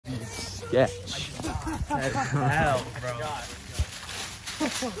sketch. Hell, bro.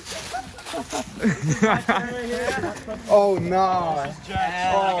 Oh no! I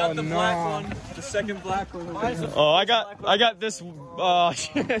got the black one, the second black one. Oh, I got this. Oh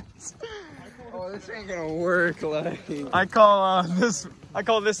shit! Oh, this ain't gonna work, like. I call this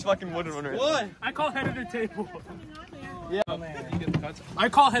fucking wooden one. What? I call head of the table. Yeah. I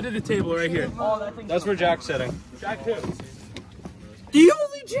call head of the table right here. That's where Jack's sitting. Jack too. The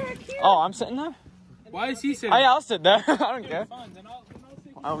only Jack here. Oh, I'm sitting there. Why is he sitting? I'll sit there. I don't care.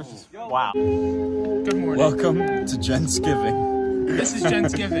 I was just wow. Good morning. Welcome to gentsgiving. This is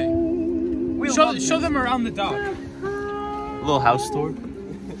gentsgiving. Show them around the dock. Little house tour.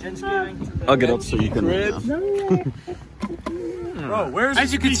 Gentsgiving. I'll get up so you can. Bro, where's?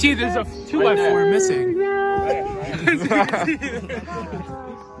 As you can see, there's a 2x4 missing.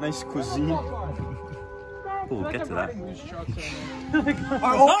 Nice cuisine. Oh, we'll get to that. Hurry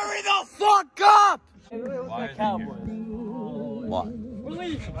the fuck up! Why? What?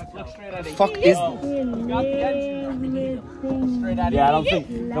 Look straight at it. Fuck is this? You got the engine. Straight at it. Yeah, I don't think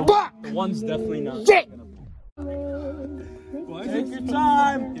the one's definitely not. Shit! Take your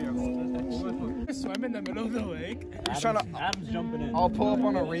time. Swim in the middle of the lake. Adam's jumping in. I'll pull up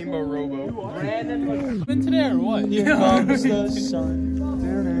on a rainbow rowboat. Been today or what? Here comes the sun.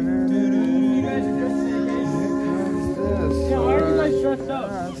 Yeah, why are you guys dressed up?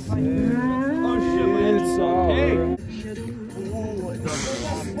 Oh shit, It's alright.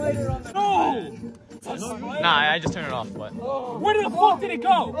 No! Nah, I just turned it off. What? Where the fuck did it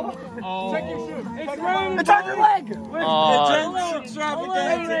go? Oh. Check your shoe. It's right. It's on your leg!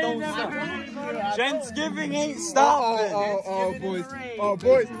 Gentsgiving ain't stopping. Oh, boys. Oh,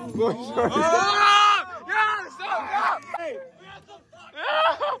 boys. Yeah, stop! Hey!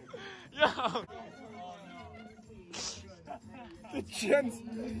 Yo! The gents.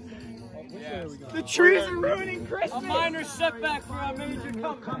 The trees are ruining Christmas. A minor setback for a major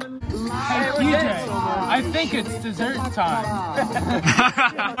coming. Hey, DJ, I think it's dessert time.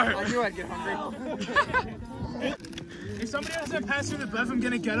 I knew I'd get hungry. If somebody doesn't pass through the bluff, I'm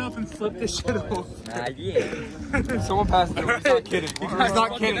gonna get up and flip this shit over. Yeah. Someone passed through. He's not kidding. He's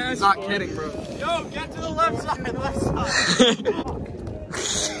not kidding. He's not kidding, bro. Yo, get to the left side,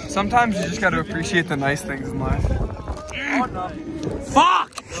 Sometimes you just gotta appreciate the nice things in life. Oh, no. Fuck!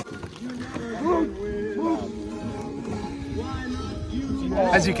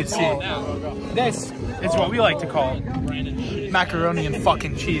 As you can see, this is what we like to call macaroni and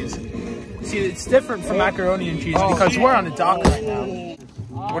fucking cheese. See, it's different from macaroni and cheese because we're on a dock right now.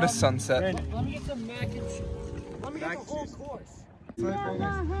 What a sunset. Let me get some mac and cheese. Let me get the whole course.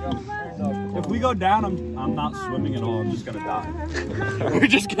 If we go down, I'm not swimming at all. I'm just gonna die. We're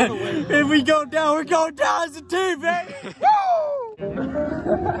just gonna. If we go down, we're going down as a team, baby.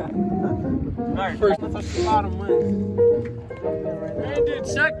 Alright, first, let's the bottom win. Brandon,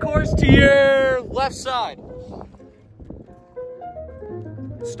 set course to your left side.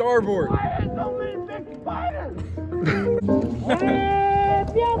 Starboard.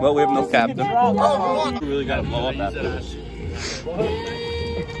 Well, we have no captain. We really gotta blow up after this.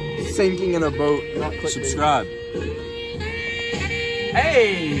 Sinking in a boat. Subscribe.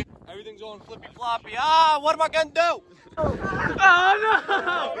 Hey! Everything's going flippy floppy. Ah, what am I gonna do? Oh no!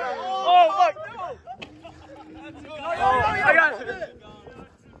 Oh look! Oh, I got it!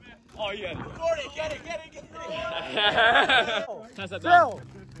 Oh yeah. Get it! Pass that down.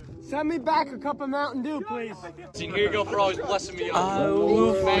 Send me back a cup of Mountain Dew, please. Here you go for always blessing me up.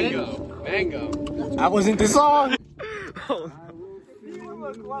 Mango. That wasn't the song.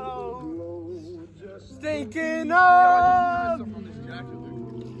 Thinking of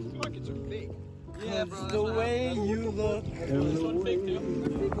the way you look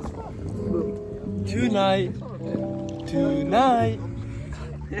tonight.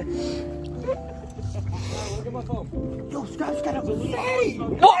 Look at my phone. Yo, Scrap's got a hey!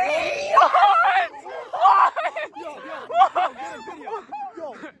 What? Yo.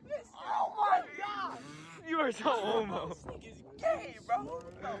 Oh my God! You are so homo. This thing is gay, bro.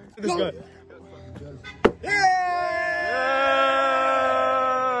 This guy. Yeah!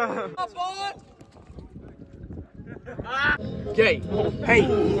 Gay. Hey.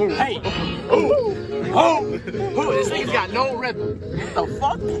 Oh! This thing's got no rhythm. What the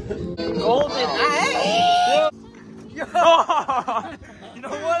fuck? Golden eye. You know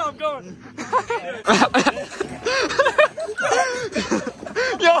what? I'm going.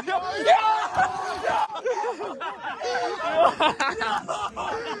 Yo.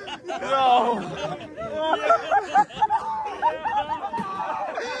 No.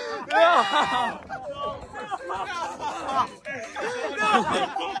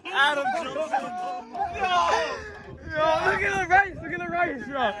 Adam Johnson. No! Yo, look at the rice. Look at the rice,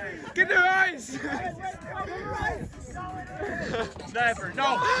 bro. Get the rice. Sniper,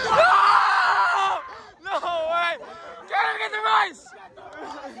 no. No! No way. Get the rice.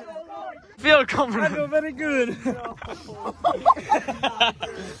 Feel comfortable. I feel very good. No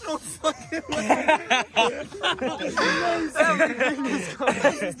fucking way.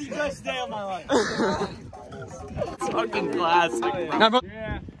 This is the best day of my life. It's fucking classic.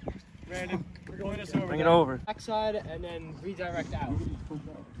 Yeah. Brandon, we're going this over. Bring it over. Backside and then redirect out.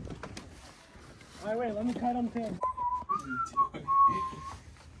 Alright, wait, let me cut on pin.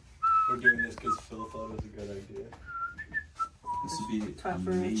 We're doing this because Phil thought it was a good idea. This would be Time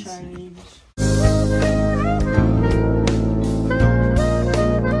for a change.